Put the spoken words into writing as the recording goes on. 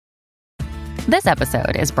This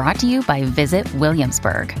episode is brought to you by Visit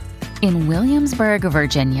Williamsburg. In Williamsburg,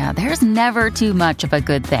 Virginia, there's never too much of a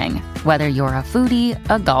good thing. Whether you're a foodie,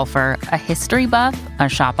 a golfer, a history buff, a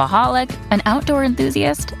shopaholic, an outdoor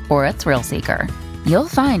enthusiast, or a thrill seeker, you'll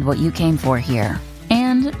find what you came for here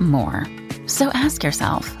and more. So ask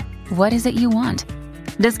yourself, what is it you want?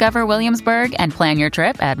 Discover Williamsburg and plan your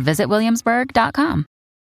trip at visitwilliamsburg.com.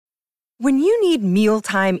 When you need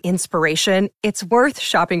mealtime inspiration, it's worth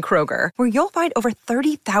shopping Kroger, where you'll find over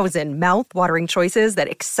 30,000 mouth-watering choices that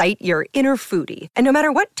excite your inner foodie. And no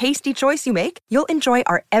matter what tasty choice you make, you'll enjoy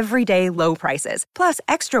our everyday low prices, plus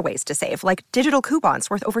extra ways to save, like digital coupons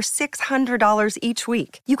worth over $600 each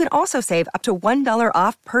week. You can also save up to $1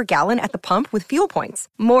 off per gallon at the pump with fuel points.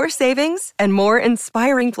 More savings and more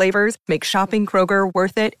inspiring flavors make shopping Kroger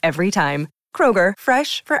worth it every time. Kroger,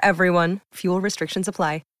 fresh for everyone. Fuel restrictions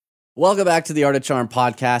apply. Welcome back to the Art of Charm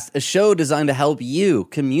podcast, a show designed to help you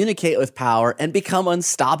communicate with power and become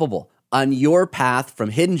unstoppable on your path from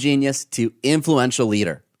hidden genius to influential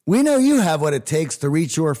leader. We know you have what it takes to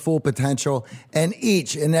reach your full potential, and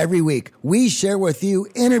each and every week, we share with you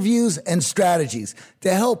interviews and strategies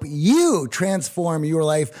to help you transform your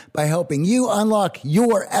life by helping you unlock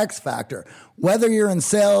your X factor. Whether you're in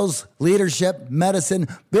sales, leadership, medicine,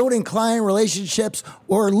 building client relationships,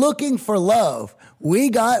 or looking for love, we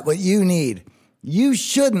got what you need. You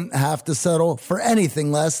shouldn't have to settle for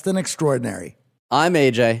anything less than extraordinary. I'm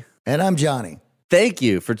AJ. And I'm Johnny. Thank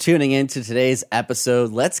you for tuning in to today's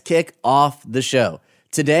episode. Let's kick off the show.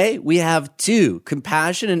 Today, we have two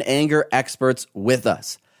compassion and anger experts with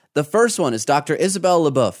us. The first one is Dr. Isabelle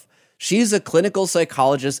Leboeuf. She's a clinical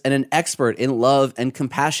psychologist and an expert in love and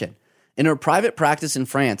compassion. In her private practice in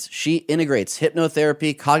France, she integrates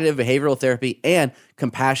hypnotherapy, cognitive behavioral therapy, and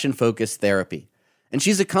compassion-focused therapy. And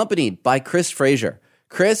she's accompanied by Fraser.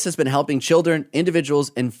 Chris has been helping children, individuals,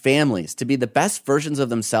 and families to be the best versions of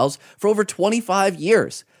themselves for over 25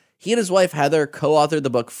 years. He and his wife, Heather, co-authored the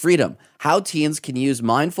book Freedom: How Teens Can Use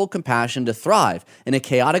Mindful Compassion to Thrive in a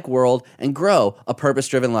Chaotic World and Grow a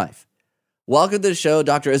Purpose-Driven Life. Welcome to the show,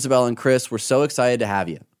 Dr. Isabelle and Chris. We're so excited to have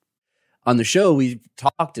you. On the show, we've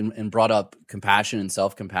talked and brought up compassion and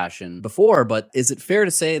self-compassion before, but is it fair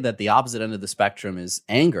to say that the opposite end of the spectrum is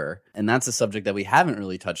anger? And that's a subject that we haven't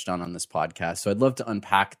really touched on this podcast. So I'd love to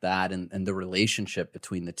unpack that and the relationship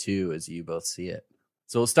between the two as you both see it.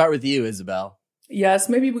 So we'll start with you, Isabelle. Yes,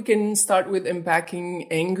 maybe we can start with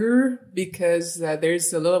unpacking anger because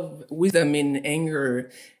there's a lot of wisdom in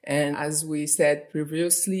anger. And as we said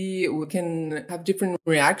previously, we can have different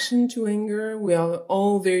reaction to anger. We are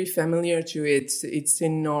all very familiar to it. It's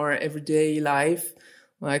in our everyday life,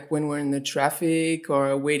 like when we're in the traffic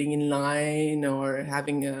or waiting in line or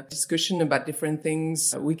having a discussion about different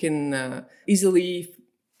things. We can easily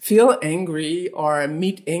feel angry or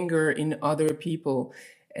meet anger in other people.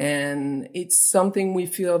 And it's something we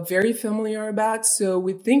feel very familiar about. So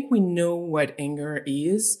we think we know what anger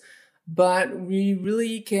is, but we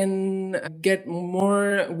really can get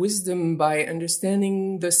more wisdom by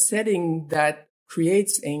understanding the setting that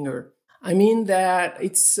creates anger. I mean that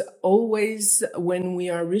it's always when we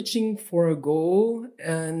are reaching for a goal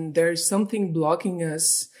and there's something blocking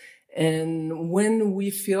us. And when we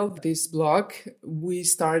feel this block, we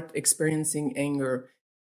start experiencing anger.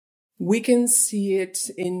 We can see it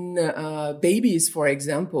in babies, for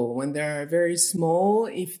example, when they're very small,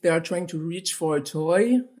 if they are trying to reach for a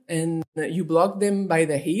toy and you block them by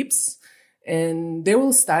the hips and they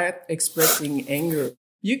will start expressing anger.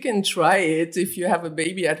 You can try it if you have a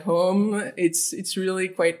baby at home. It's really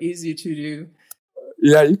quite easy to do.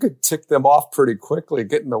 Yeah, you could tick them off pretty quickly,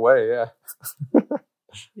 get in the way, yeah.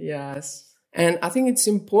 Yes. And I think it's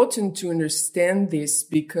important to understand this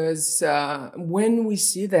because when we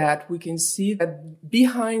see that, we can see that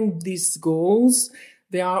behind these goals,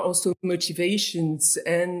 there are also motivations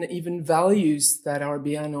and even values that are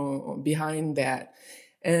behind that.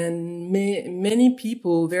 And many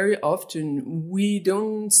people, very often, we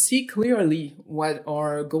don't see clearly what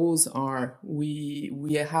our goals are. We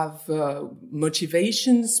have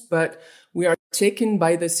motivations, but we are taken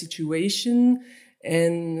by the situation.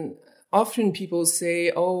 And often people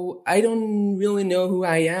say, oh, I don't really know who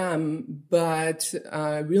I am, but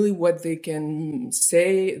really what they can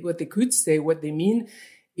say, what they could say, what they mean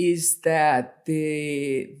is that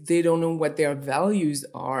they don't know what their values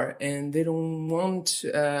are and they don't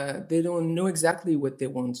know exactly what they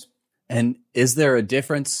want. And is there a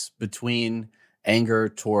difference between anger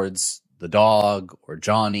towards the dog or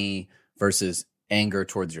Johnny versus anger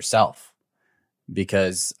towards yourself?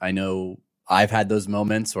 Because I know I've had those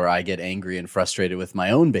moments where I get angry and frustrated with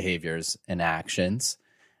my own behaviors and actions.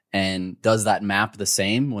 And does that map the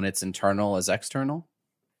same when it's internal as external?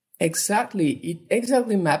 Exactly. It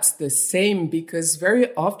exactly maps the same, because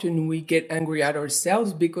very often we get angry at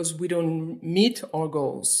ourselves because we don't meet our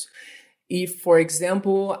goals. If, for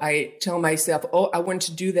example, I tell myself, oh, I want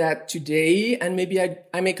to do that today, and maybe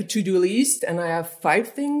I make a to-do list and I have 5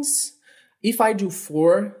 things. If I do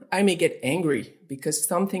 4, I may get angry because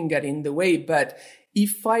something got in the way. But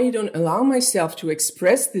if I don't allow myself to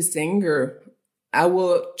express this anger, I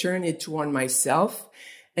will turn it toward myself.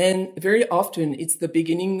 And very often it's the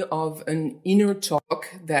beginning of an inner talk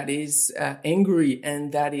that is angry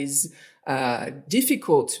and that is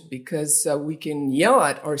difficult, because we can yell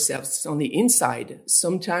at ourselves on the inside.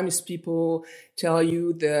 Sometimes people tell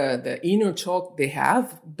you the inner talk they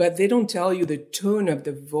have, but they don't tell you the tone of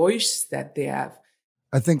the voice that they have.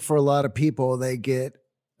 I think for a lot of people, they get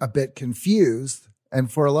a bit confused. And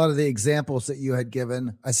for a lot of the examples that you had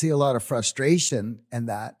given, I see a lot of frustration in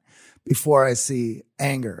that before I see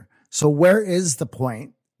anger. So where is the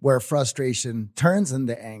point where frustration turns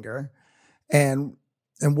into anger? And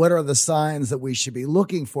what are the signs that we should be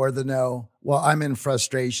looking for to know, well, I'm in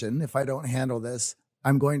frustration. If I don't handle this,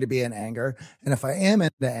 I'm going to be in anger. And if I am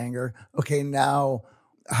into anger, okay, now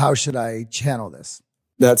how should I channel this?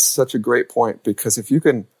 That's such a great point, because if you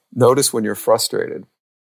can notice when you're frustrated,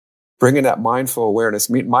 bringing that mindful awareness,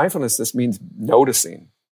 mindfulness just means noticing.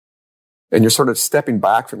 And you're sort of stepping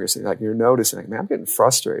back from yourself, like you're noticing, like, man, I'm getting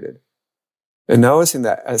frustrated. And noticing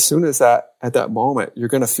that as soon as that, at that moment, you're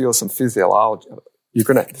going to feel some physiology. You're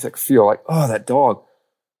going to feel like, oh, that dog.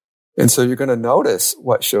 And so you're going to notice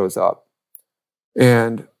what shows up.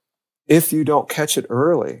 And if you don't catch it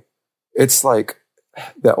early, it's like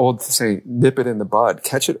that old saying, nip it in the bud,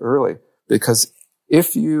 catch it early. Because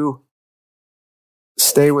if you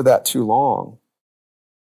stay with that too long,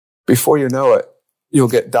 before you know it, you'll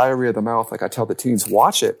get diarrhea of the mouth. Like I tell the teens,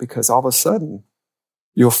 watch it, because all of a sudden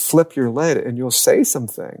you'll flip your lid and you'll say some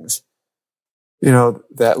things,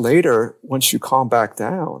 that later, once you calm back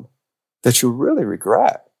down, that you'll really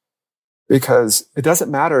regret. Because it doesn't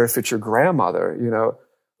matter if it's your grandmother,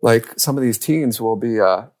 like some of these teens will be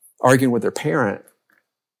arguing with their parent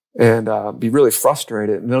and be really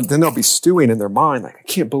frustrated. And then they'll be stewing in their mind, like, I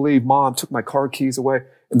can't believe mom took my car keys away.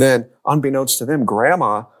 And then unbeknownst to them,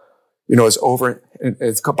 grandma, is over and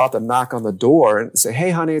it's about to knock on the door and say,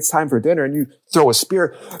 hey, honey, it's time for dinner. And you throw a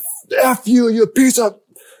spear, F you piece of.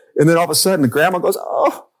 And then all of a sudden, the grandma goes,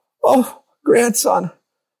 oh, grandson.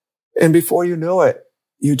 And before you know it,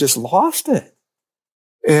 you just lost it.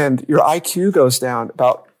 And your IQ goes down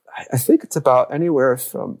about, I think it's about anywhere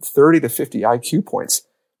from 30 to 50 IQ points.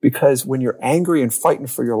 Because when you're angry and fighting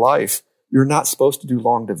for your life, you're not supposed to do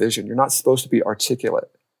long division. You're not supposed to be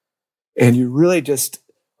articulate. And you really just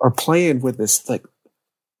are playing with this, like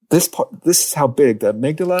this part. This is how big the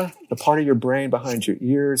amygdala, the part of your brain behind your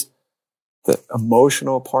ears, the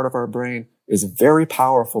emotional part of our brain, is very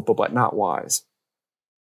powerful, but not wise.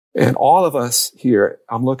 And all of us here,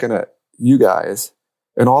 I'm looking at you guys,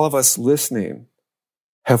 and all of us listening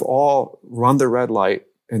have all run the red light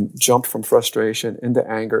and jumped from frustration into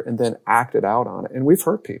anger and then acted out on it. And we've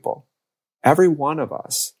hurt people, every one of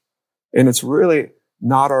us. And it's really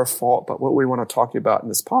not our fault, but what we want to talk about in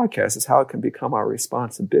this podcast is how it can become our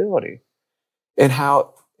responsibility, and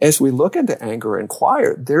how, as we look into anger and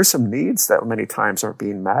inquire, there's some needs that many times aren't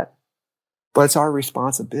being met, but it's our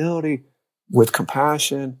responsibility with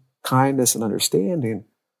compassion, kindness, and understanding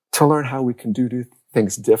to learn how we can do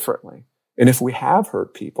things differently. And if we have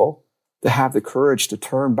hurt people, to have the courage to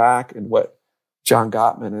turn back, and what John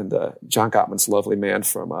Gottman and John Gottman's lovely man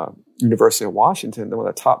from University of Washington, one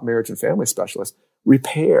of the top marriage and family specialists,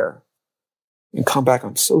 repair and come back.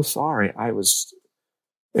 I'm so sorry.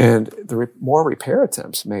 And the more repair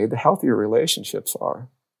attempts made, the healthier relationships are,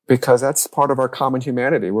 because that's part of our common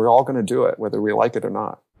humanity. We're all going to do it, whether we like it or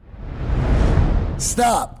not.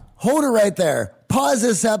 Stop. Hold it right there. Pause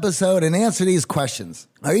this episode and answer these questions.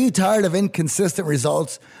 Are you tired of inconsistent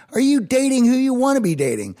results? Are you dating who you want to be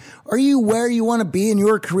dating? Are you where you want to be in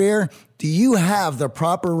your career? Do you have the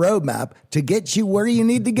proper roadmap to get you where you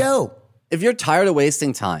need to go? If you're tired of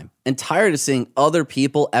wasting time and tired of seeing other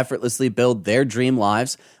people effortlessly build their dream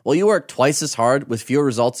lives while you work twice as hard with fewer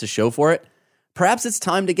results to show for it, perhaps it's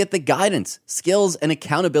time to get the guidance, skills, and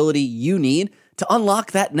accountability you need to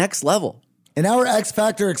unlock that next level. In our X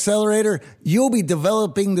Factor Accelerator, you'll be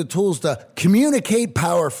developing the tools to communicate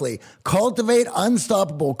powerfully, cultivate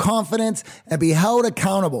unstoppable confidence, and be held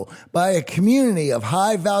accountable by a community of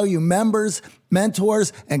high-value members,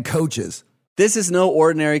 mentors, and coaches. This is no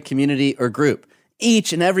ordinary community or group.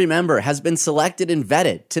 Each and every member has been selected and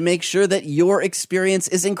vetted to make sure that your experience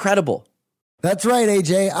is incredible. That's right,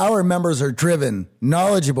 AJ. Our members are driven,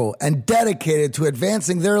 knowledgeable, and dedicated to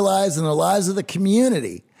advancing their lives and the lives of the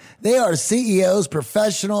community. They are CEOs,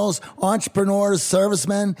 professionals, entrepreneurs,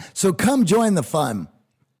 servicemen. So come join the fun.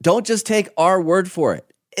 Don't just take our word for it.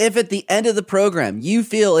 If at the end of the program you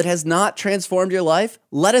feel it has not transformed your life,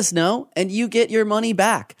 let us know and you get your money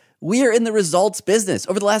back. We are in the results business.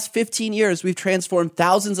 Over the last 15 years, we've transformed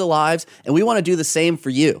thousands of lives, and we want to do the same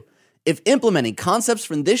for you. If implementing concepts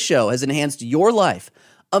from this show has enhanced your life,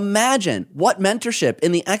 imagine what mentorship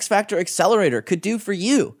in the X Factor Accelerator could do for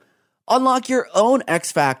you. Unlock your own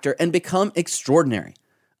X Factor and become extraordinary.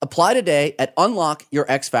 Apply today at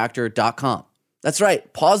unlockyourxfactor.com. That's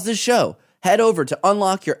right. Pause this show. Head over to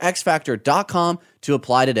unlockyourxfactor.com to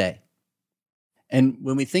apply today. And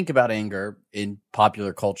when we think about anger in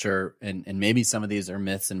popular culture, and maybe some of these are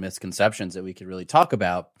myths and misconceptions that we could really talk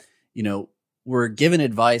about, we're given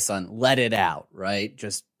advice on let it out, right?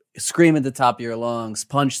 Just scream at the top of your lungs,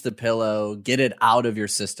 punch the pillow, get it out of your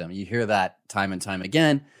system. You hear that time and time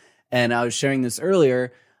again. And I was sharing this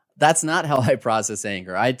earlier. That's not how I process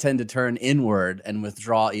anger. I tend to turn inward and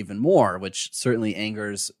withdraw even more, which certainly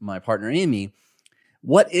angers my partner, Amy.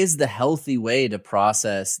 What is the healthy way to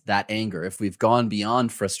process that anger? If we've gone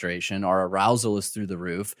beyond frustration, our arousal is through the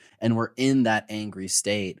roof, and we're in that angry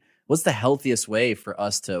state, what's the healthiest way for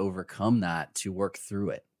us to overcome that, to work through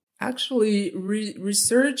it? Actually,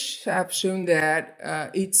 research have shown that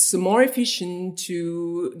it's more efficient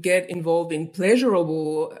to get involved in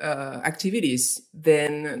pleasurable activities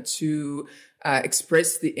than to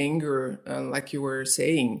express the anger, like you were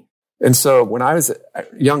saying. And so when I was a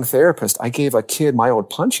young therapist, I gave a kid my old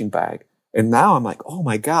punching bag. And now I'm like, oh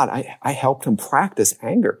my God, I helped him practice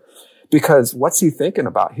anger. Because what's he thinking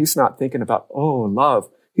about? He's not thinking about, oh, love.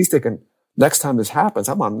 He's thinking, next time this happens,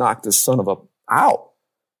 I'm going to knock this son of a out.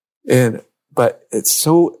 But it's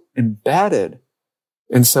so embedded.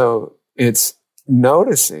 And so it's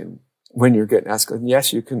noticing when you're getting escalated.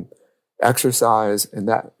 Yes, you can exercise and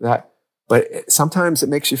but sometimes it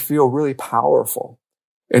makes you feel really powerful.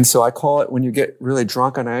 And so I call it, when you get really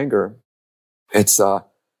drunk on anger, it's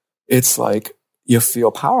like you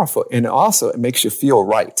feel powerful. And also it makes you feel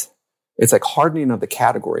right. It's like hardening of the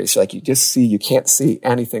categories. Like you can't see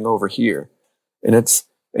anything over here.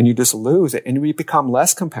 And you just lose it. And we become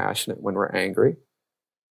less compassionate when we're angry.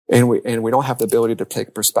 And we don't have the ability to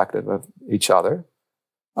take perspective of each other.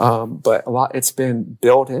 But it's been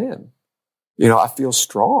built in. I feel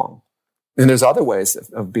strong. And there's other ways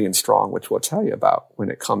of being strong, which we'll tell you about when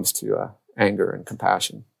it comes to anger and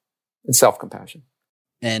compassion and self-compassion.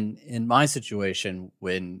 And in my situation,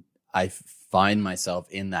 when I find myself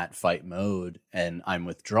in that fight mode and I'm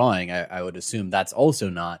withdrawing, I would assume that's also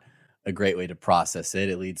not a great way to process it.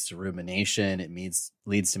 It leads to rumination. It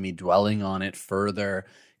leads to me dwelling on it further,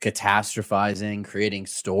 catastrophizing, creating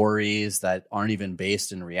stories that aren't even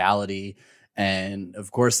based in reality. And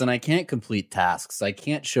of course, then I can't complete tasks. I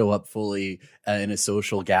can't show up fully in a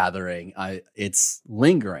social gathering. It's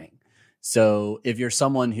lingering. So if you're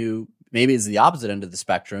someone who maybe is the opposite end of the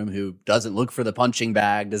spectrum, who doesn't look for the punching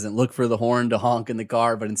bag, doesn't look for the horn to honk in the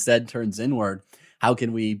car, but instead turns inward, how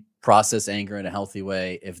can we process anger in a healthy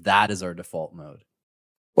way if that is our default mode?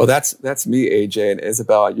 Well, that's me, AJ, and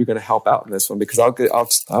Isabelle. You're going to help out in this one because I'll be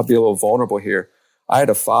a little vulnerable here. I had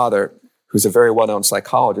a father who's a very well-known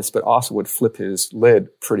psychologist, but also would flip his lid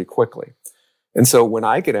pretty quickly. And so when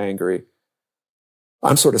I get angry,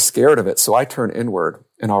 I'm sort of scared of it. So I turn inward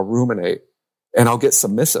and I'll ruminate and I'll get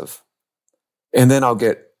submissive. And then I'll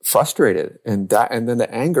get frustrated and then the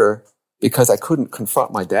anger, because I couldn't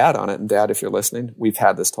confront my dad on it. And Dad, if you're listening, we've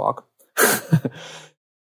had this talk.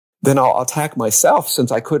 Then I'll attack myself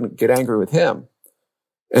since I couldn't get angry with him.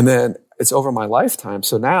 And then it's over my lifetime.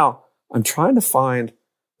 So now I'm trying to find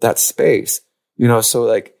that space, so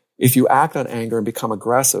like if you act on anger and become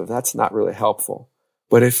aggressive, that's not really helpful.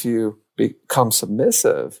 But if you become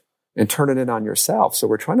submissive and turn it in on yourself. So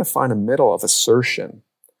we're trying to find a middle of assertion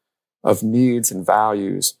of needs and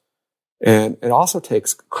values. And it also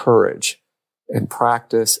takes courage and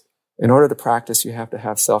practice. In order to practice, you have to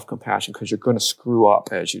have self-compassion because you're going to screw up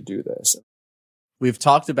as you do this. We've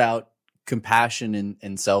talked about compassion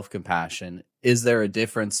and self-compassion. Is there a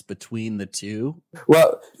difference between the two?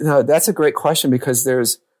 Well, that's a great question because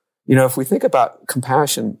there's, if we think about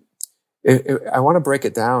compassion, I want to break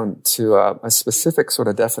it down to a specific sort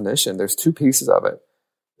of definition. There's two pieces of it.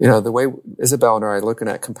 The way Isabelle and I are looking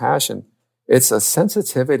at compassion, it's a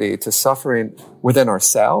sensitivity to suffering within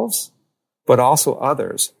ourselves, but also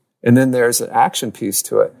others. And then there's an action piece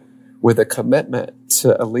to it with a commitment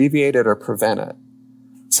to alleviate it or prevent it.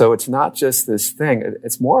 So it's not just this thing.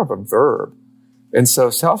 It's more of a verb. And so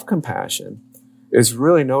self-compassion is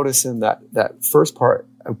really noticing that first part,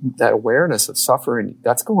 that awareness of suffering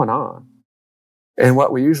that's going on. And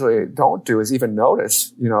what we usually don't do is even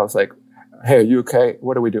notice, it's like, hey, are you okay?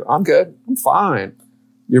 What do we do? I'm good. I'm fine.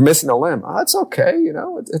 You're missing a limb. Oh, it's okay.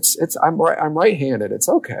 I'm right-handed. It's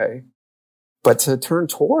okay. But to turn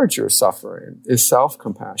towards your suffering is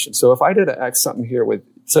self-compassion. So if I did something here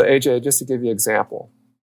so AJ, just to give you an example.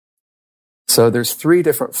 So there's 3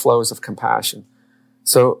 different flows of compassion.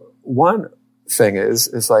 So one thing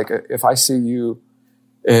is like, if I see you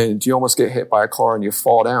and you almost get hit by a car and you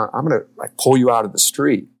fall down, I'm going to like pull you out of the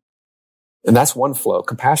street. And that's one flow,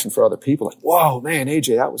 compassion for other people. Like, whoa, man,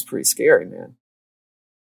 AJ, that was pretty scary, man.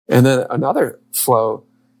 And then another flow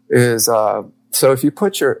is, so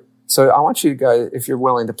I want you guys, if you're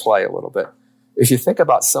willing to play a little bit, if you think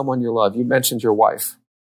about someone you love, you mentioned your wife,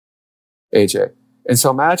 AJ. And so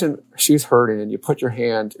imagine she's hurting and you put your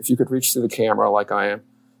hand, if you could reach through the camera like I am,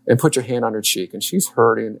 and put your hand on her cheek, and she's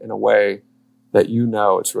hurting in a way that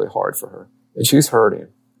it's really hard for her. And she's hurting,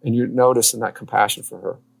 and you're noticing that compassion for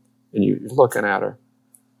her, and you're looking at her.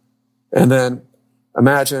 And then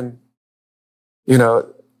imagine,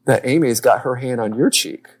 that Amy's got her hand on your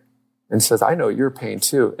cheek and says, I know your pain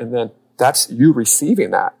too. And then that's you receiving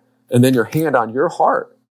that. And then your hand on your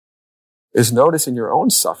heart is noticing your own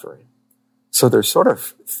suffering. So there's sort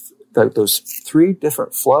of those 3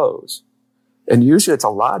 different flows. And usually it's a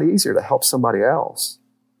lot easier to help somebody else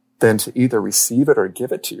than to either receive it or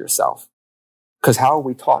give it to yourself. Because how are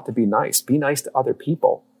we taught to be nice? Be nice to other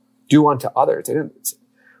people. Do unto others.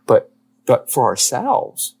 But for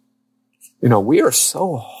ourselves, we are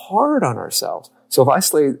so hard on ourselves. So I'm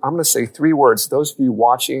going to say 3 words. Those of you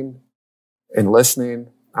watching and listening,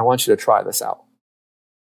 I want you to try this out.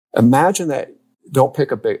 Imagine that, don't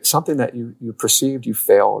pick something that you perceived you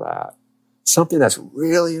failed at, something that's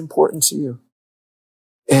really important to you,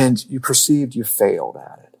 and you perceived you failed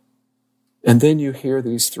at it. And then you hear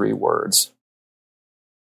these 3 words.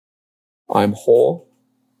 I'm whole,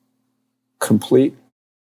 complete,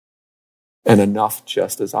 and enough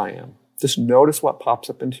just as I am. Just notice what pops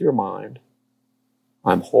up into your mind.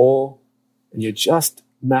 I'm whole, and you just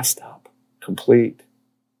messed up, complete,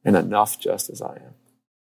 and enough just as I am.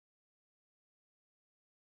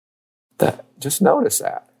 Just notice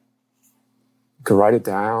that. You can write it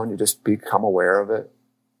down. You just become aware of it.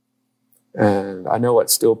 And I know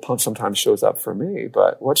it still sometimes shows up for me,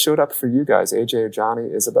 but what showed up for you guys, AJ, Johnny,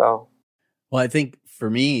 Isabelle? Well, I think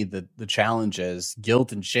for me, the challenge is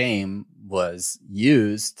guilt and shame was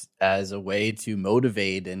used as a way to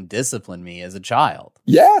motivate and discipline me as a child.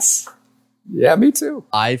 Yes. Yeah, me too.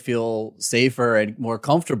 I feel safer and more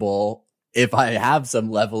comfortable if I have some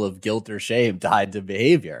level of guilt or shame tied to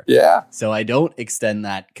behavior. Yeah. So I don't extend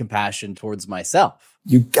that compassion towards myself.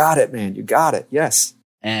 You got it, man. You got it. Yes.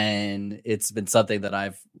 And it's been something that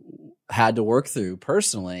I've had to work through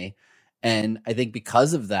personally. And I think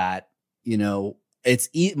because of that, it's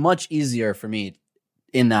much easier for me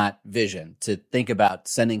in that vision to think about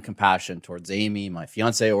sending compassion towards Amy, my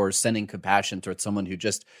fiance, or sending compassion towards someone who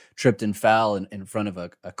just tripped and fell in front of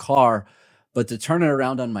a car. But to turn it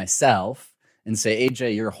around on myself and say,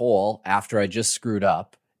 AJ, you're whole after I just screwed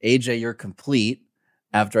up. AJ, you're complete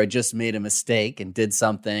after I just made a mistake and did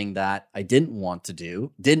something that I didn't want to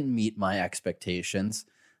do, didn't meet my expectations.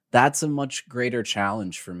 That's a much greater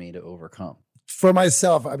challenge for me to overcome. For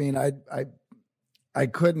myself, I mean, I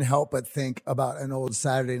couldn't help but think about an old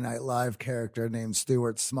Saturday Night Live character named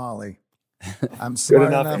Stuart Smalley. I'm smart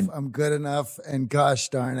enough, I'm good enough, and gosh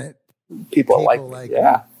darn it, people like me.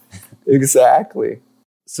 Yeah. Exactly.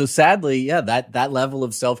 So sadly, that level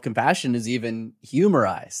of self-compassion is even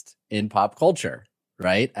humorized in pop culture,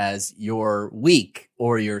 right? As you're weak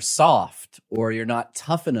or you're soft or you're not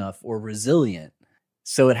tough enough or resilient.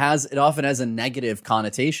 So it often has a negative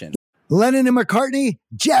connotation. Lennon and McCartney,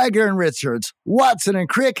 Jagger and Richards, Watson and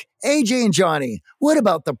Crick, AJ and Johnny. What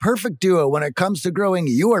about the perfect duo when it comes to growing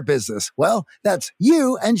your business? Well, that's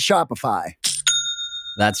you and Shopify.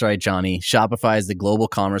 That's right, Johnny. Shopify is the global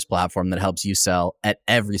commerce platform that helps you sell at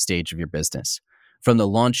every stage of your business. From the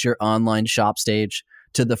launch your online shop stage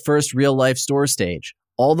to the first real life store stage,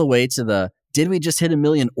 all the way to the did we just hit 1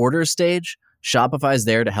 million orders stage? Shopify is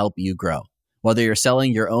there to help you grow. Whether you're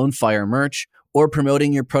selling your own fire merch or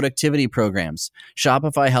promoting your productivity programs,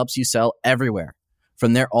 Shopify helps you sell everywhere.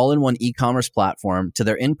 From their all-in-one e-commerce platform to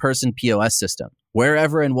their in-person POS system,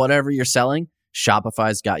 wherever and whatever you're selling,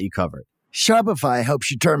 Shopify's got you covered. Shopify helps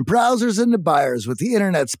you turn browsers into buyers with the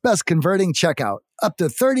internet's best converting checkout, up to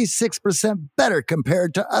 36% better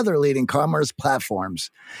compared to other leading commerce platforms.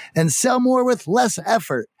 And sell more with less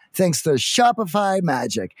effort thanks to Shopify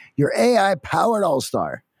Magic, your AI-powered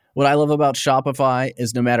all-star. What I love about Shopify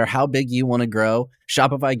is no matter how big you want to grow,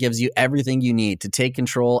 Shopify gives you everything you need to take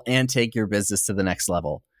control and take your business to the next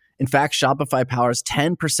level. In fact, Shopify powers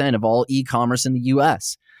 10% of all e-commerce in the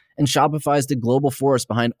US. And Shopify is the global force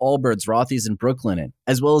behind Allbirds, Rothy's, and Brooklinen,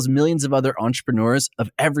 as well as millions of other entrepreneurs of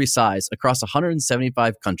every size across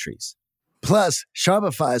 175 countries. Plus,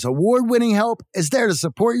 Shopify's award-winning help is there to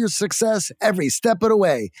support your success every step of the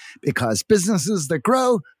way, because businesses that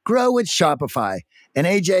grow with Shopify. And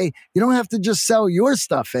AJ, you don't have to just sell your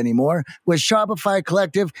stuff anymore. With Shopify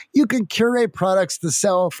Collective, you can curate products to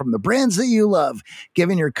sell from the brands that you love,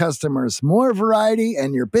 giving your customers more variety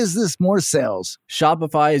and your business more sales.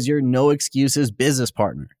 Shopify is your no excuses business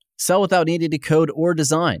partner. Sell without needing to code or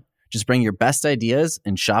design. Just bring your best ideas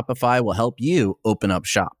and Shopify will help you open up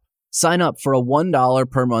shop. Sign up for a $1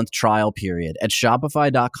 per month trial period at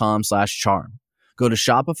shopify.com/charm. Go to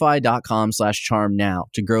shopify.com/charm now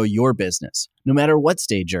to grow your business, no matter what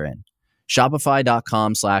stage you're in.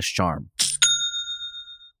 Shopify.com/charm.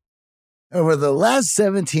 Over the last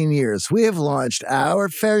 17 years, we have launched our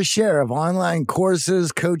fair share of online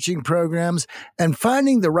courses, coaching programs, and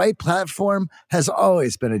finding the right platform has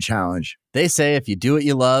always been a challenge. They say if you do what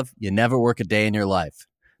you love, you never work a day in your life.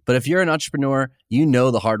 But if you're an entrepreneur, you know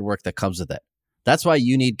the hard work that comes with it. That's why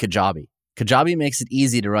you need Kajabi. Kajabi makes it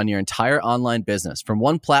easy to run your entire online business from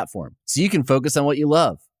one platform so you can focus on what you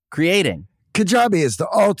love, creating. Kajabi is the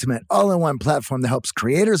ultimate all-in-one platform that helps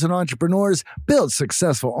creators and entrepreneurs build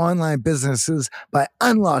successful online businesses by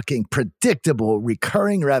unlocking predictable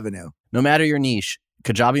recurring revenue. No matter your niche,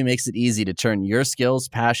 Kajabi makes it easy to turn your skills,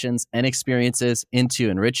 passions, and experiences into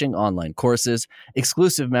enriching online courses,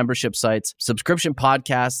 exclusive membership sites, subscription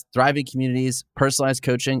podcasts, thriving communities, personalized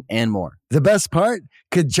coaching, and more. The best part?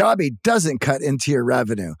 Kajabi doesn't cut into your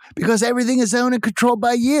revenue because everything is owned and controlled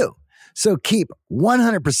by you. So keep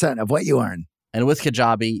 100% of what you earn. And with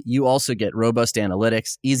Kajabi, you also get robust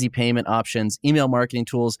analytics, easy payment options, email marketing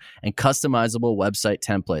tools, and customizable website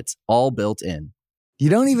templates, all built in. You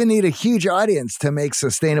don't even need a huge audience to make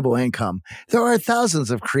sustainable income. There are thousands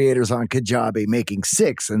of creators on Kajabi making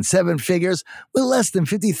 6 and 7 figures with less than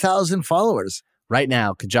 50,000 followers. Right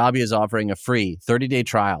now, Kajabi is offering a free 30-day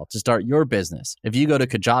trial to start your business if you go to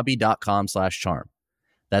kajabi.com/charm.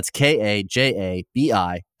 That's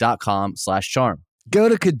KAJABI.com/charm. Go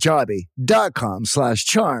to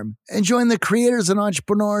kajabi.com/charm and join the creators and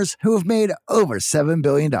entrepreneurs who have made over $7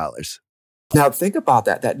 billion. Now think about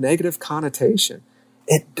that negative connotation.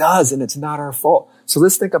 It does, and it's not our fault. So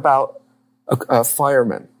let's think about a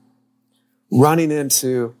fireman running in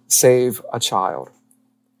to save a child,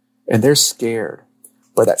 and they're scared.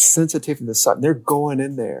 But that sensitivity to the sun, they're going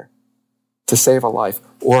in there to save a life.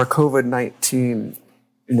 Or a COVID-19,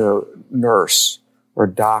 nurse or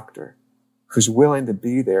doctor who's willing to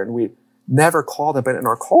be there, and we never call them. But in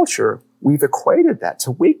our culture, we've equated that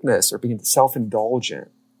to weakness or being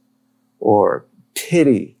self-indulgent or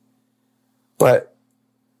pity. But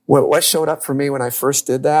what showed up for me when I first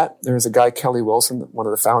did that, there was a guy, Kelly Wilson, one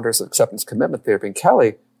of the founders of Acceptance Commitment Therapy, and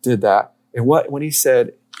Kelly did that. And when he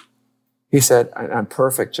said, I'm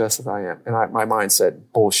perfect just as I am. And my mind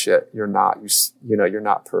said, bullshit, you're not. You're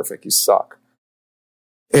not perfect. You suck.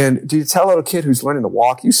 And do you tell a little kid who's learning to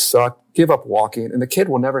walk, you suck, give up walking? And the kid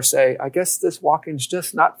will never say, I guess this walking's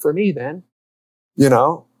just not for me then.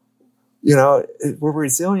 We're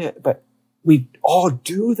resilient, but we all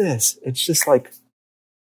do this. It's just like,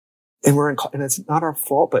 and it's not our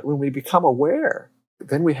fault, but when we become aware,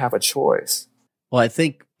 then we have a choice. Well, I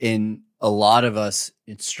think in a lot of us,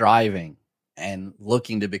 it's striving and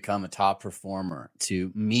looking to become a top performer,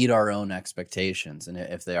 to meet our own expectations. And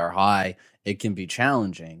if they are high, it can be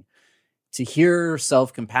challenging. To hear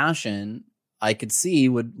self-compassion, I could see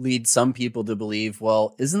would lead some people to believe,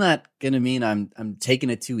 well, isn't that going to mean I'm taking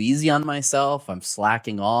it too easy on myself? I'm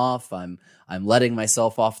slacking off. I'm letting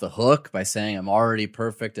myself off the hook by saying I'm already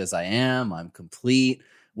perfect as I am. I'm complete,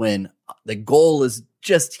 when the goal is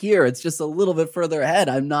just here. It's just a little bit further ahead.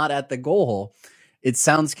 I'm not at the goal. It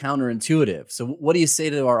sounds counterintuitive. So what do you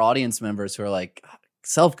say to our audience members who are like,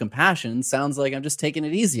 self-compassion sounds like I'm just taking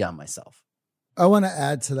it easy on myself? I want to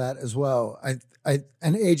add to that as well. And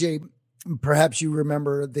AJ, perhaps you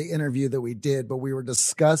remember the interview that we did, but we were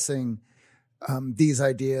discussing these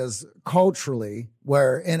ideas culturally,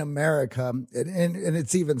 where in America, and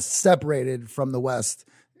it's even separated from the West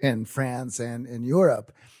in France and in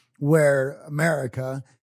Europe, where America,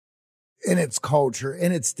 in its culture,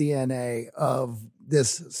 in its DNA of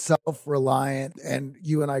this self-reliant, and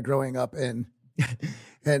you and I growing up in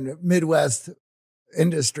Midwest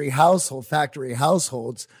industry factory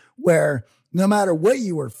households, where no matter what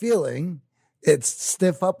you were feeling, it's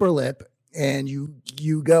stiff upper lip and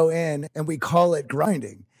you go in, and we call it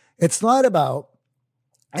grinding. It's not about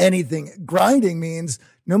anything. Grinding means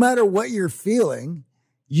no matter what you're feeling,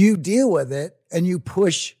 you deal with it and you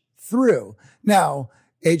push through. Now,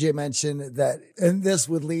 AJ mentioned that, and this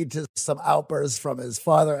would lead to some outbursts from his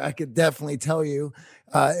father. I could definitely tell you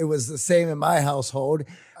it was the same in my household.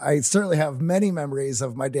 I certainly have many memories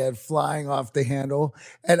of my dad flying off the handle,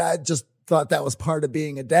 and I just thought that was part of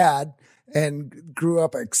being a dad and grew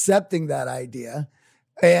up accepting that idea.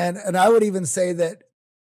 And I would even say that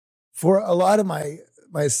for a lot of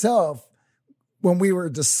myself, when we were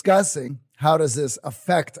discussing how does this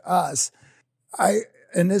affect us,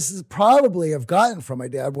 and this is probably I've gotten from my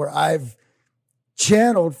dad, where I've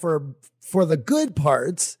channeled for the good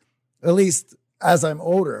parts, at least as I'm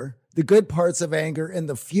older, the good parts of anger in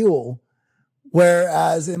the fuel.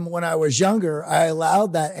 Whereas when I was younger, I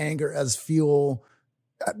allowed that anger as fuel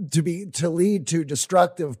to lead to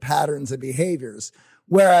destructive patterns and behaviors.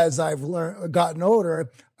 Whereas I've gotten older,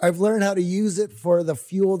 I've learned how to use it for the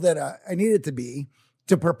fuel that I need it to be,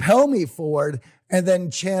 to propel me forward, and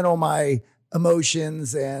then channel my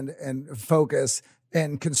emotions and focus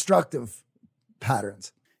and constructive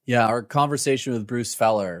patterns. Yeah, our conversation with Bruce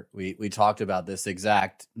Feller, we talked about this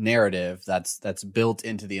exact narrative that's built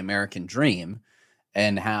into the American dream,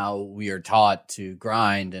 and how we are taught to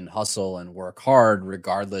grind and hustle and work hard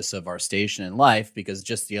regardless of our station in life, because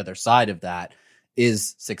just the other side of that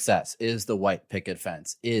is success, is the white picket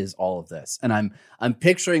fence, is all of this. And I'm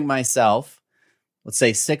picturing myself, let's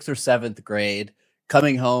say 6th or 7th grade,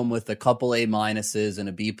 coming home with a couple A- and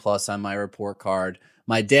a B+ on my report card,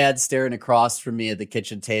 my dad staring across from me at the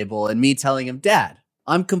kitchen table, and me telling him, "Dad,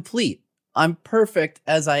 I'm complete. I'm perfect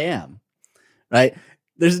as I am." Right?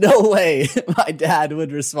 There's no way my dad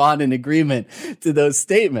would respond in agreement to those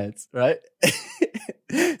statements, right?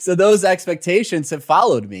 So those expectations have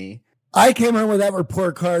followed me. I came home with that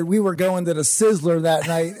report card. We were going to the Sizzler that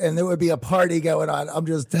night, and there would be a party going on. I'm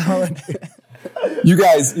just telling you. You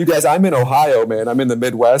guys, I'm in Ohio, man. I'm in the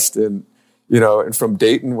Midwest, and from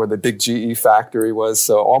Dayton, where the big GE factory was.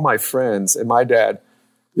 So all my friends, and my dad,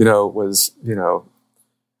 was,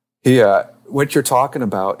 he, what you're talking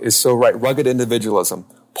about is so right. Rugged individualism.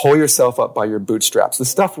 Pull yourself up by your bootstraps. The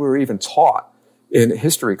stuff we were even taught in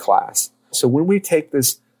history class. So when we take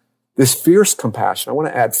this fierce compassion, I want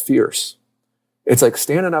to add fierce. It's like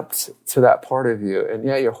standing up to that part of you, and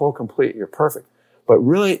yeah, you're whole, complete, you're perfect. But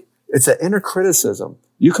really, it's an inner criticism.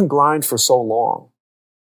 You can grind for so long,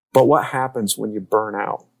 but what happens when you burn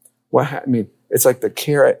out? It's like the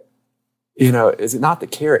carrot, is it not the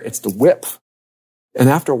carrot? It's the whip. And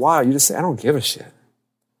after a while, you just say, I don't give a shit.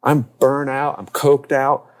 I'm burnt out. I'm coked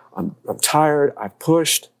out. I'm tired. I've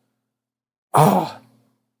pushed.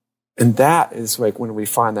 And that is like when we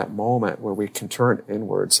find that moment where we can turn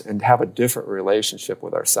inwards and have a different relationship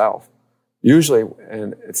with ourselves. Usually,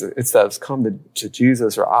 and it's those come to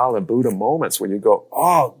Jesus or Allah, Buddha moments when you go,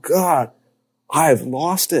 oh God, I have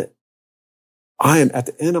lost it. I am at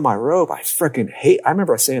the end of my rope. I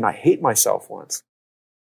remember saying I hate myself once,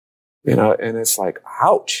 and it's like,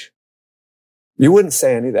 ouch. You wouldn't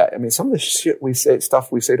say any of that. I mean, some of the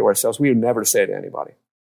stuff we say to ourselves, we would never say to anybody.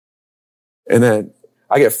 And then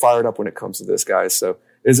I get fired up when it comes to this, guys. So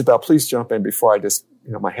Isabelle, please jump in before I just,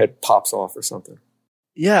 my head pops off or something.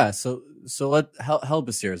 Yeah. So help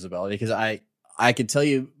us here, Isabelle, because I can tell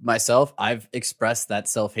you myself, I've expressed that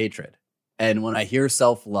self-hatred. And when I hear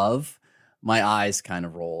self-love, my eyes kind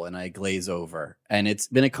of roll and I glaze over. And it's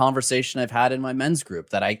been a conversation I've had in my men's group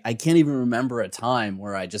that I can't even remember a time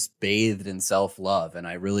where I just bathed in self-love. And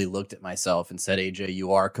I really looked at myself and said, AJ,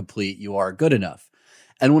 you are complete. You are good enough.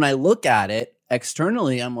 And when I look at it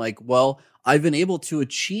externally, I'm like, well, I've been able to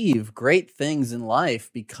achieve great things in life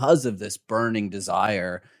because of this burning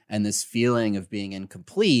desire and this feeling of being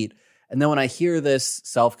incomplete. And then when I hear this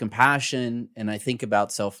self-compassion and I think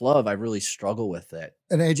about self-love, I really struggle with it.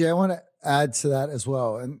 And AJ, I want to add to that as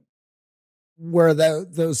well. And where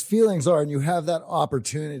those feelings are, and you have that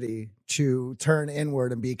opportunity to turn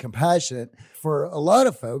inward and be compassionate, for a lot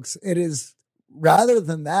of folks, it is, rather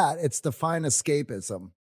than that, it's to find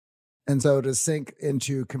escapism. And so to sink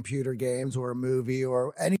into computer games or a movie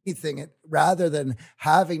or anything, rather than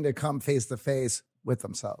having to come face to face with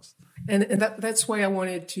themselves. And that's why I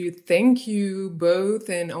wanted to thank you both,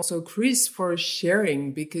 and also Chris, for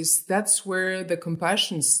sharing, because that's where the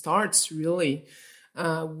compassion starts, really.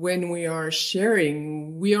 When we are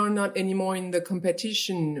sharing, we are not anymore in the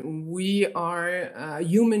competition. We are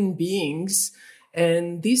human beings.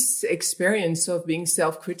 And this experience of being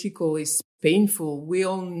self-critical is painful. We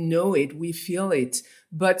all know it. We feel it.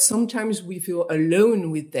 But sometimes we feel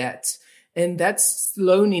alone with that. And that's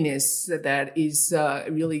loneliness that is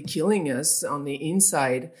really killing us on the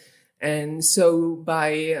inside. And so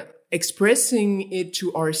by expressing it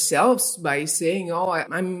to ourselves, by saying, oh,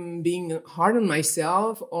 I'm being hard on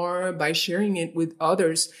myself, or by sharing it with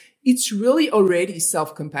others, it's really already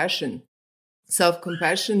self-compassion.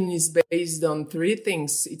 Self-compassion is based on three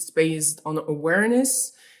things. It's based on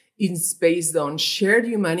awareness. It's based on shared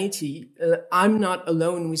humanity. I'm not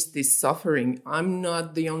alone with this suffering. I'm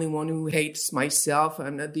not the only one who hates myself.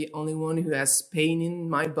 I'm not the only one who has pain in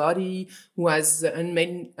my body, who has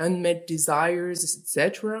unmet desires,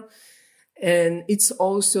 etc. And it's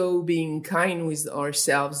also being kind with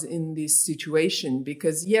ourselves in this situation,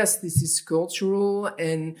 because yes, this is cultural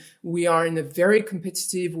and we are in a very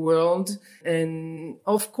competitive world. And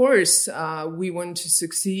of course, we want to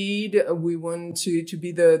succeed. We want to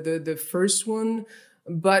be the first one.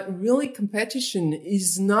 But really, competition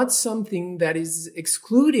is not something that is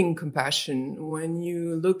excluding compassion. When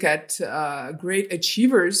you look at great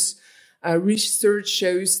achievers, research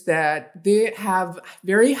shows that they have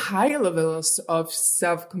very high levels of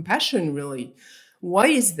self-compassion, really. Why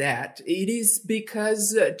is that? It is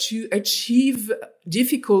because to achieve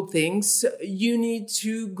difficult things, you need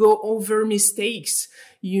to go over mistakes.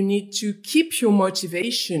 You need to keep your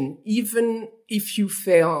motivation, even if you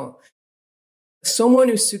fail. Someone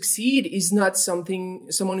who succeeds is not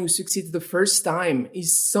someone who succeeds the first time,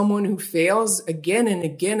 is someone who fails again and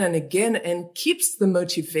again and again and keeps the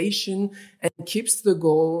motivation and keeps the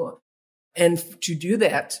goal. And to do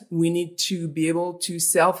that, we need to be able to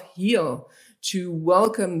self-heal, to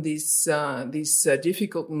welcome this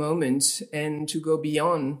difficult moment and to go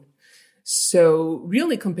beyond. So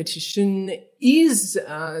really, competition is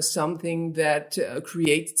something that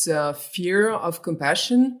creates fear of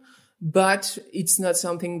compassion. But it's not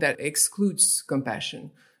something that excludes compassion.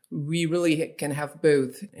 We really can have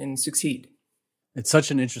both and succeed. It's such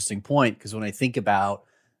an interesting point, because when I think about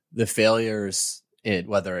the failures,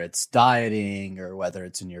 whether it's dieting or whether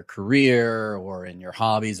it's in your career or in your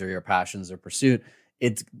hobbies or your passions or pursuit,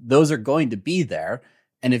 those are going to be there.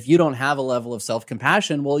 And if you don't have a level of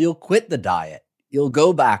self-compassion, well, you'll quit the diet. You'll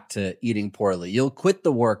go back to eating poorly. You'll quit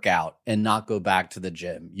the workout and not go back to the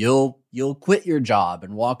gym. You'll quit your job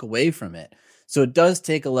and walk away from it. So it does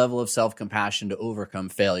take a level of self-compassion to overcome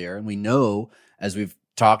failure. And we know, as we've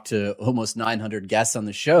talked to almost 900 guests on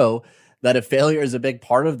the show, that a failure is a big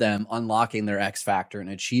part of them unlocking their X factor and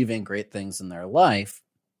achieving great things in their life.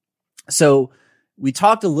 So we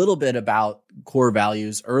talked a little bit about core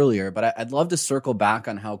values earlier, but I'd love to circle back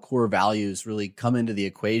on how core values really come into the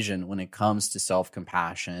equation when it comes to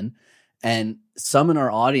self-compassion. And some in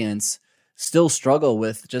our audience still struggle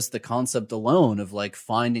with just the concept alone of like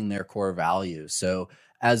finding their core values. So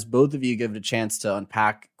as both of you give it a chance to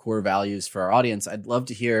unpack core values for our audience, I'd love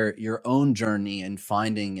to hear your own journey in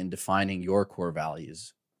finding and defining your core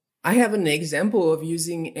values. I have an example of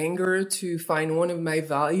using anger to find one of my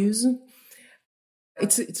values.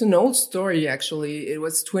 It's an old story, actually. It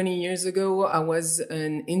was 20 years ago. I was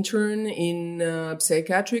an intern in a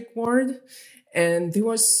psychiatric ward, and there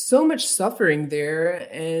was so much suffering there.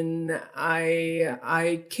 And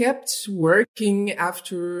I kept working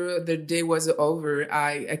after the day was over.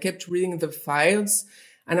 I kept reading the files,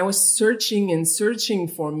 and I was searching and searching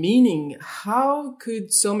for meaning. How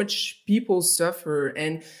could so much people suffer?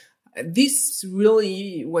 And this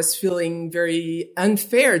really was feeling very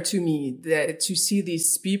unfair to me, that to see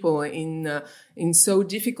these people in so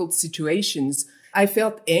difficult situations. I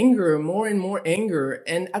felt anger, more and more anger.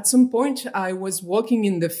 And at some point I was walking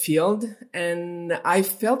in the field and I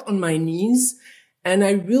felt on my knees and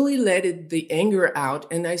I really let the anger out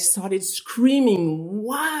and I started screaming,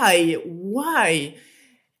 why?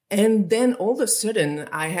 And then all of a sudden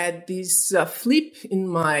I had this flip in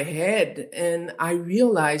my head and I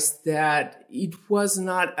realized that it was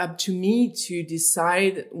not up to me to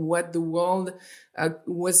decide what the world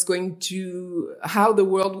how the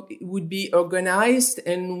world would be organized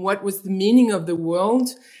and what was the meaning of the world.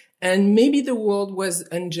 And maybe the world was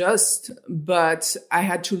unjust, but I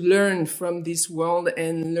had to learn from this world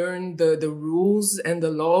and learn the rules and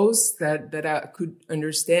the laws that I could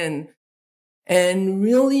understand. And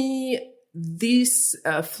really, this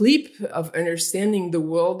flip of understanding the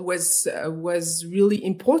world was really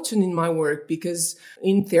important in my work, because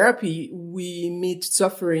in therapy, we meet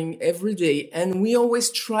suffering every day and we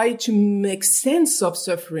always try to make sense of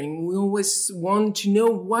suffering. We always want to know,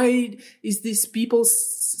 why is these people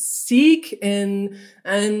sick, and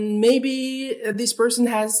maybe this person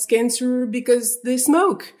has cancer because they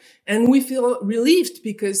smoke. And we feel relieved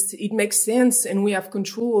because it makes sense and we have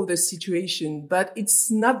control of the situation. But it's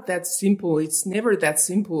not that simple. It's never that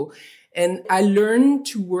simple. And I learned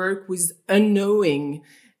to work with unknowing.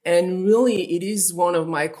 And really, it is one of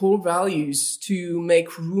my core values to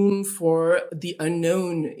make room for the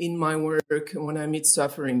unknown in my work when I meet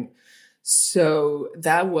suffering. So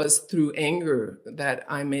that was through anger that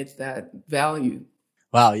I made that value.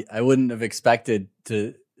 Wow, I wouldn't have expected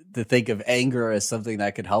to think of anger as something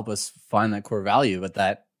that could help us find that core value, but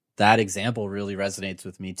that example really resonates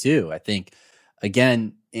with me too. I think,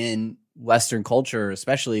 again, in Western culture,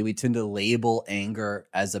 especially, we tend to label anger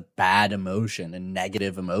as a bad emotion, a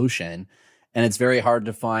negative emotion, and it's very hard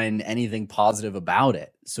to find anything positive about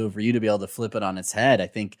it. So for you to be able to flip it on its head, I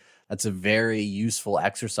think that's a very useful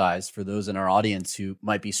exercise for those in our audience who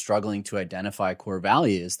might be struggling to identify core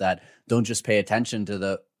values, that don't just pay attention to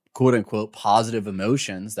the quote unquote positive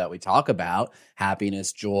emotions that we talk about,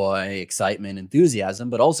 happiness, joy, excitement, enthusiasm,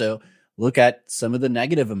 but also look at some of the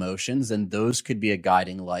negative emotions, and those could be a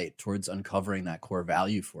guiding light towards uncovering that core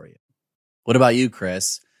value for you. What about you,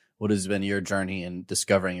 Chris? What has been your journey in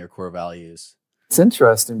discovering your core values? It's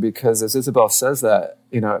interesting because as Isabelle says that,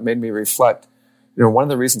 it made me reflect. One of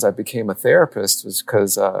the reasons I became a therapist was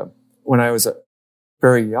because when I was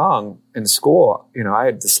very young in school, I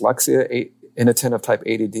had dyslexia, inattentive type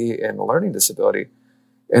ADD, and a learning disability.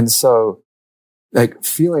 And so like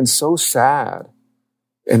feeling so sad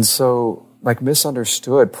and so like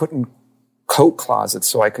misunderstood, put in coat closets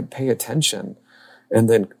so I could pay attention, and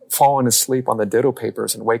then falling asleep on the ditto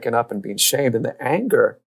papers and waking up and being shamed, and the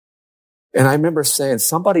anger. And I remember saying,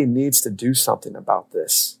 somebody needs to do something about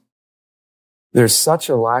this. There's such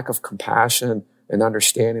a lack of compassion and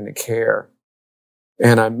understanding and care.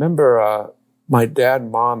 And I remember my dad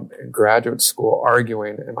and mom in graduate school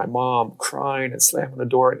arguing, and my mom crying and slamming the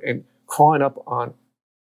door and crawling up on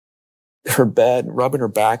her bed and rubbing her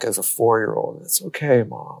back as a 4-year-old. It's okay,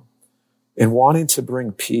 Mom. And wanting to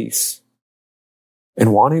bring peace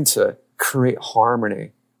and wanting to create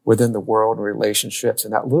harmony within the world and relationships,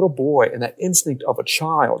 and that little boy and that instinct of a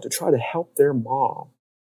child to try to help their mom.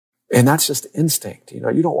 And that's just instinct. You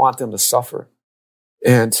don't want them to suffer,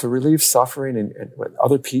 and to relieve suffering and with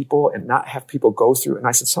other people and not have people go through. And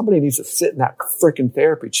I said, somebody needs to sit in that freaking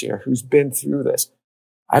therapy chair who's been through this.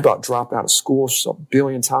 I about dropped out of school a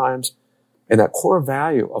billion times. And that core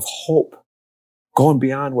value of hope, going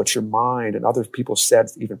beyond what your mind and other people said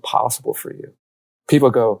is even possible for you. People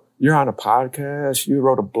go, you're on a podcast, you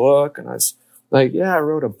wrote a book. And I was like, yeah, I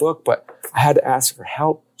wrote a book, but I had to ask for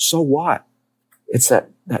help. So what? It's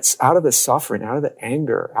that's out of the suffering, out of the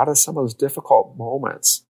anger, out of some of those difficult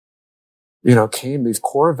moments, came these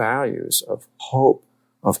core values of hope,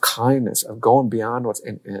 of kindness, of going beyond what's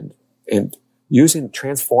and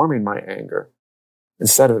transforming my anger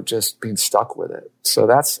instead of just being stuck with it. So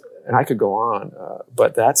and I could go on,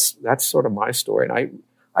 but that's sort of my story. And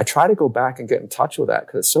I try to go back and get in touch with that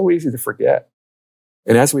because it's so easy to forget.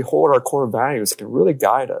 And as we hold our core values, it can really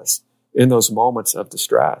guide us in those moments of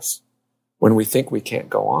distress when we think we can't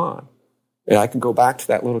go on. And I can go back to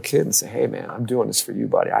that little kid and say, hey, man, I'm doing this for you,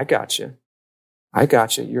 buddy. I got you.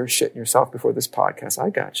 You're shitting yourself before this podcast. I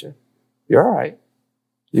got you. You're all right.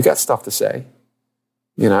 You got stuff to say.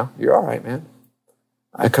 You're all right, man.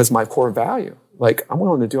 Because my core value, like I'm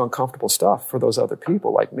willing to do uncomfortable stuff for those other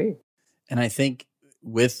people like me. And I think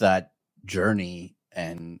with that journey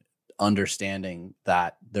and understanding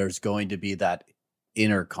that there's going to be that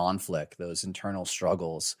inner conflict, those internal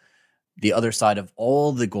struggles, the other side of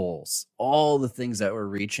all the goals, all the things that we're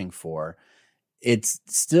reaching for, it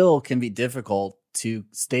still can be difficult to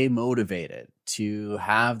stay motivated, to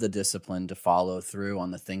have the discipline to follow through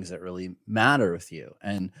on the things that really matter with you.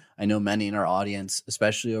 And I know many in our audience,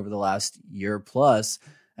 especially over the last year plus,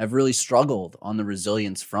 have really struggled on the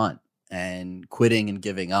resilience front. And quitting and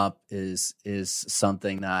giving up is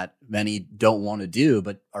something that many don't want to do,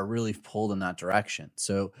 but are really pulled in that direction.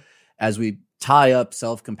 So as we tie up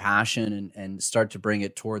self-compassion and start to bring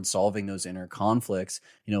it towards solving those inner conflicts,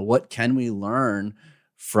 what can we learn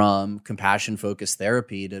from compassion-focused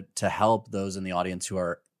therapy to help those in the audience who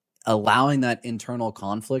are allowing that internal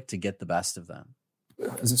conflict to get the best of them?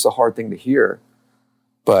 This is a hard thing to hear,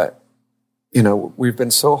 but, we've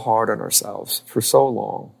been so hard on ourselves for so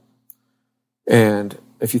long. And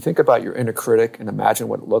if you think about your inner critic and imagine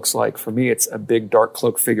what it looks like, for me, it's a big dark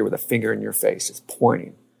cloaked figure with a finger in your face. It's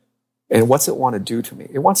pointing. And what's it want to do to me?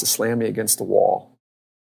 It wants to slam me against the wall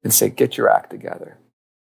and say, get your act together.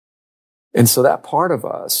 And so that part of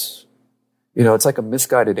us, it's like a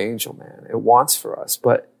misguided angel, man. It wants for us,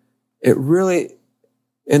 but it really,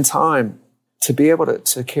 in time, to be able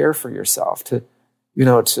to care for yourself, and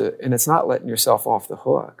it's not letting yourself off the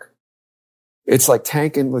hook. It's like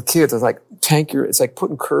tanking with kids. It's like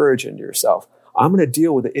putting courage into yourself. I'm going to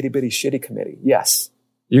deal with the itty bitty shitty committee. Yes,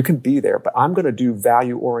 you can be there, but I'm going to do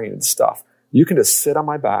value oriented stuff. You can just sit on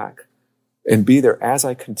my back and be there as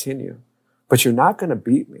I continue, but you're not going to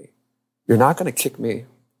beat me. You're not going to kick me.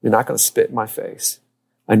 You're not going to spit in my face.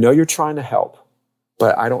 I know you're trying to help,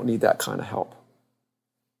 but I don't need that kind of help.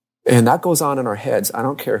 And that goes on in our heads. I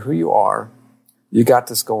don't care who you are. You got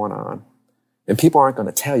this going on. And people aren't going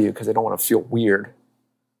to tell you because they don't want to feel weird.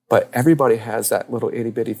 But everybody has that little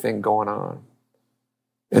itty bitty thing going on.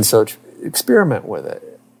 And so experiment with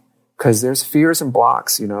it. Because there's fears and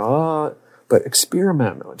blocks, but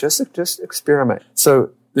experiment. Just experiment.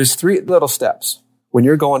 So there's 3 little steps. When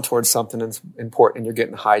you're going towards something that's important and you're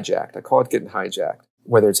getting hijacked, I call it getting hijacked.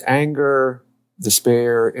 Whether it's anger,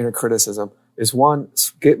 despair, inner criticism, is one,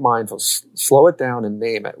 get mindful, slow it down and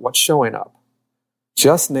name it. What's showing up?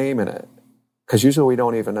 Just naming it. Because usually we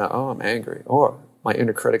don't even know, I'm angry, or my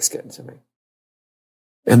inner critic's getting to me.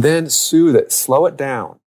 And then soothe it, slow it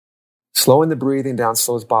down. Slowing the breathing down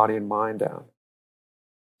slows body and mind down.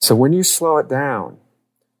 So when you slow it down,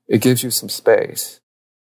 it gives you some space.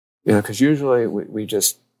 Because usually we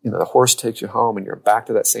just, the horse takes you home and you're back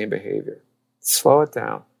to that same behavior. Slow it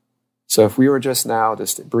down. So if we were just now,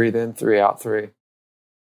 just breathe in 3, out 3.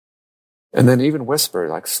 And then even whisper,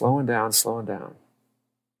 like slowing down.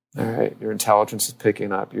 All right, your intelligence is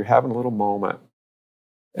picking up. You're having a little moment.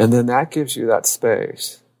 And then that gives you that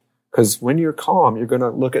space. Because when you're calm, you're going to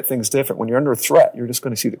look at things different. When you're under threat, you're just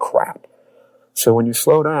going to see the crap. So when you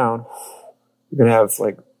slow down, you're going to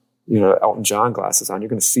have Elton John glasses on. You're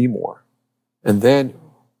going to see more. And then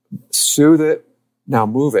soothe it. Now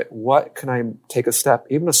move it. What can I take a step,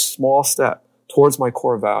 even a small step, towards my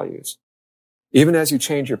core values? Even as you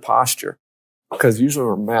change your posture. Because usually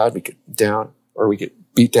we're mad, we get down, or we get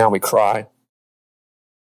beat down, we cry.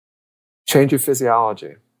 Change your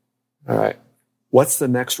physiology. All right. What's the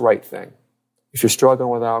next right thing? If you're struggling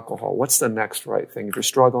with alcohol, what's the next right thing? If you're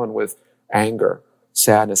struggling with anger,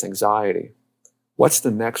 sadness, anxiety, what's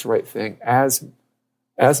the next right thing? As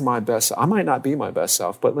my best, I might not be my best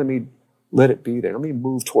self, but let it be there. Let me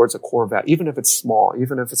move towards a core value, even if it's small,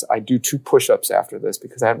 even if I do 2 push-ups after this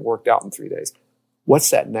because I hadn't worked out in 3 days. What's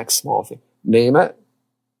that next small thing? Name it,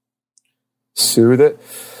 soothe it,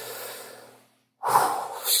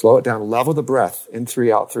 slow it down, level the breath, in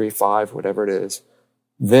 3, out 3, 5, whatever it is.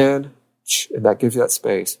 Then, and that gives you that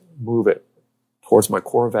space, move it towards my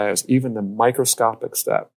core values, even the microscopic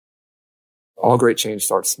step. All great change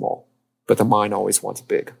starts small, but the mind always wants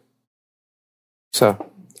big.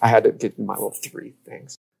 So I had to get my little 3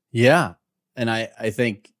 things. Yeah. And I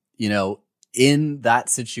think, in that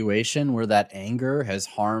situation where that anger has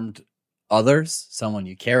harmed others, someone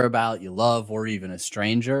you care about, you love, or even a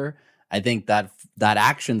stranger, I think that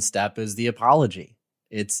action step is the apology.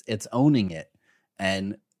 It's owning it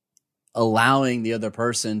and allowing the other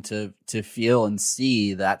person to feel and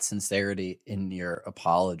see that sincerity in your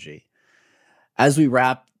apology. As we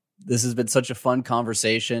wrap, this has been such a fun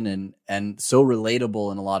conversation and so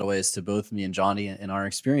relatable in a lot of ways to both me and Johnny and our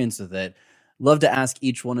experience with it. Love to ask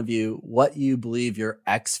each one of you what you believe your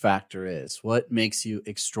X factor is. What makes you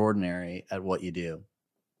extraordinary at what you do?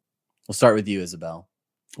 We'll start with you, Isabelle.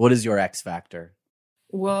 What is your X factor?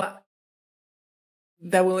 Well,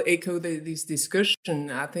 that will echo this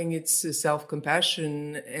discussion. I think it's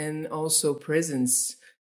self-compassion and also presence.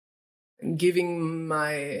 Giving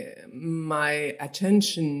my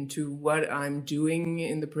attention to what I'm doing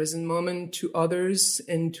in the present moment, to others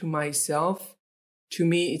and to myself. To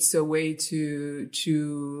me, it's a way to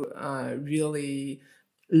really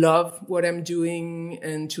love what I'm doing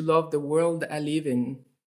and to love the world I live in.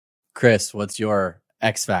 Chris, what's your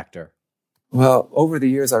X factor? Well, over the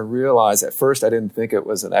years, I realized at first I didn't think it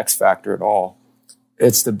was an X factor at all.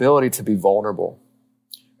 It's the ability to be vulnerable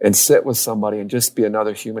and sit with somebody and just be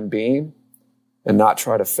another human being and not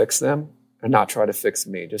try to fix them and not try to fix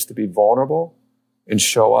me, just to be vulnerable and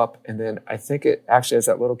show up. And then I think it actually, as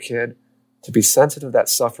that little kid, to be sensitive to that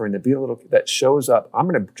suffering, to be a little that shows up, I'm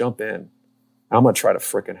going to jump in. I'm going to try to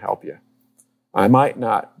frickin' help you. I might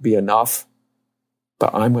not be enough,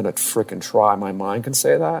 but I'm going to frickin' try. My mind can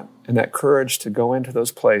say that. And that courage to go into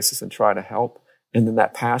those places and try to help. And then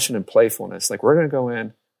that passion and playfulness, like we're going to go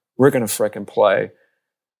in, we're going to frickin' play.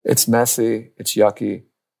 It's messy. It's yucky.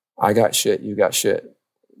 I got shit. You got shit.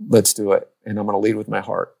 Let's do it. And I'm going to lead with my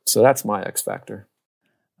heart. So that's my X factor.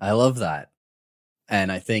 I love that.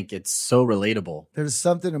 And I think it's so relatable. There's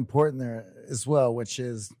something important there as well, which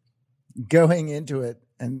is going into it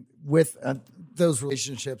and with those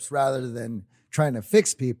relationships rather than trying to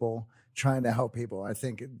fix people, trying to help people. I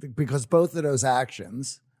think because both of those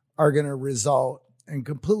actions are going to result in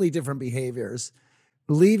completely different behaviors,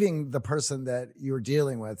 leaving the person that you're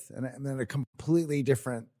dealing with and in a completely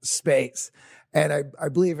different space. And I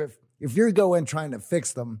believe if you're going trying to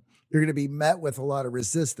fix them, you're going to be met with a lot of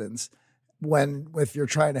resistance. When if you're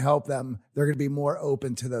trying to help them, they're going to be more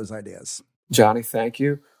open to those ideas. Johnny, thank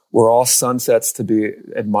you. We're all sunsets to be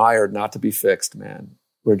admired, not to be fixed, man.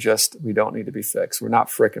 We don't need to be fixed. We're not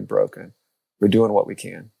frickin' broken. We're doing what we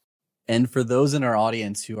can. And for those in our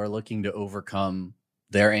audience who are looking to overcome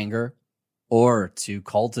their anger or to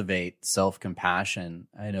cultivate self-compassion,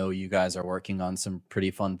 I know you guys are working on some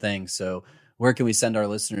pretty fun things. So where can we send our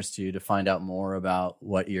listeners to find out more about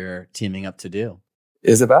what you're teaming up to do?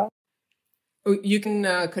 Isabelle? You can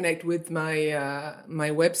connect with my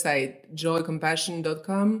website,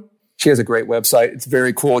 joycompassion.com. She has a great website. It's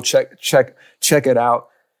very cool. Check it out.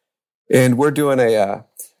 And we're doing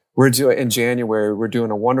in January, we're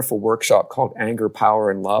doing a wonderful workshop called Anger,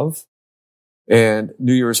 Power, and Love. And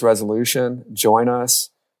New Year's resolution, join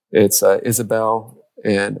us. It's Isabelle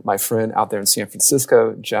and my friend out there in San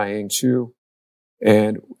Francisco, Jiaying Chu.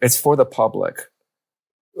 And it's for the public.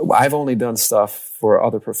 I've only done stuff for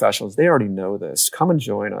other professionals. They already know this. Come and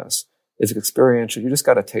join us. It's experiential. You just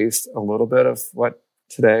got to taste a little bit of what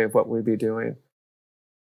we'd be doing.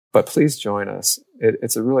 But please join us.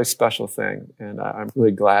 It's a really special thing. And I'm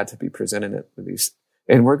really glad to be presenting it with these.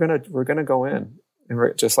 And we're going to go in and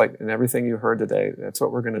we're just like in everything you heard today. That's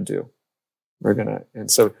what we're going to do. And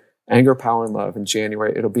so Anger, Power, and Love in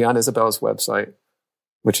January. It'll be on Isabelle's website,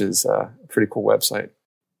 which is a pretty cool website.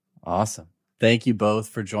 Awesome. Thank you both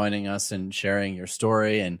for joining us and sharing your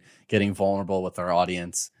story and getting vulnerable with our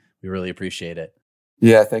audience. We really appreciate it.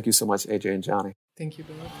 Yeah, thank you so much, AJ and Johnny. Thank you,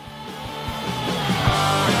 Bill.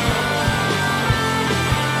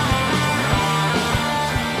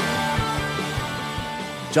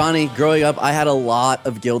 Johnny, growing up, I had a lot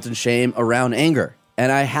of guilt and shame around anger,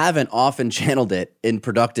 and I haven't often channeled it in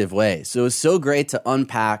productive ways. So it's so great to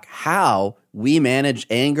unpack how we manage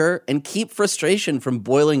anger and keep frustration from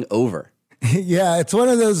boiling over. Yeah, it's one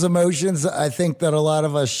of those emotions I think that a lot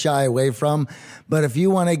of us shy away from. But if you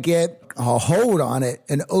want to get a hold on it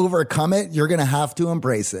and overcome it, you're going to have to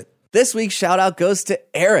embrace it. This week's shout out goes to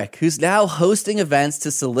Eric, who's now hosting events to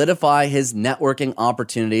solidify his networking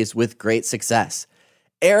opportunities with great success.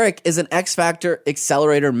 Eric is an X Factor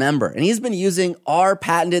Accelerator member, and he's been using our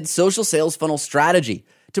patented social sales funnel strategy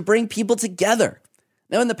to bring people together.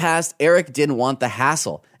 Now, in the past, Eric didn't want the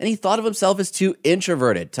hassle, and he thought of himself as too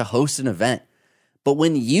introverted to host an event. But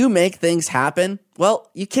when you make things happen,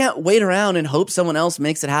 well, you can't wait around and hope someone else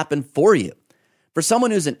makes it happen for you. For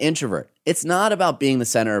someone who's an introvert, it's not about being the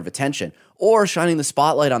center of attention or shining the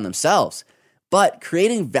spotlight on themselves, but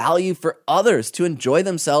creating value for others to enjoy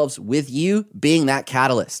themselves with you being that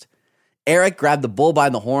catalyst. Eric grabbed the bull by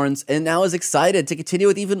the horns and now is excited to continue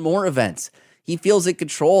with even more events. He feels in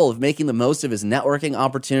control of making the most of his networking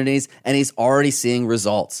opportunities, and he's already seeing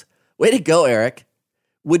results. Way to go, Eric.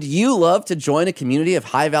 Would you love to join a community of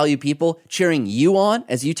high-value people cheering you on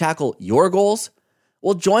as you tackle your goals?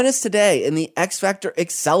 Well, join us today in the X Factor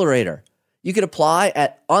Accelerator. You can apply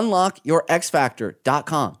at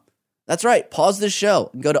unlockyourxfactor.com. That's right. Pause this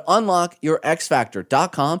show and go to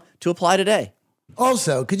unlockyourxfactor.com to apply today.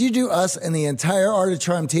 Also, could you do us and the entire Art of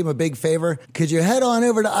Charm team a big favor? Could you head on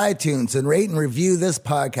over to iTunes and rate and review this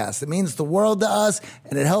podcast? It means the world to us,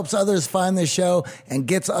 and it helps others find the show and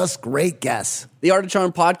gets us great guests. The Art of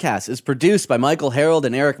Charm podcast is produced by Michael Harold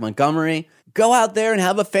and Eric Montgomery. Go out there and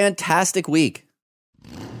have a fantastic week.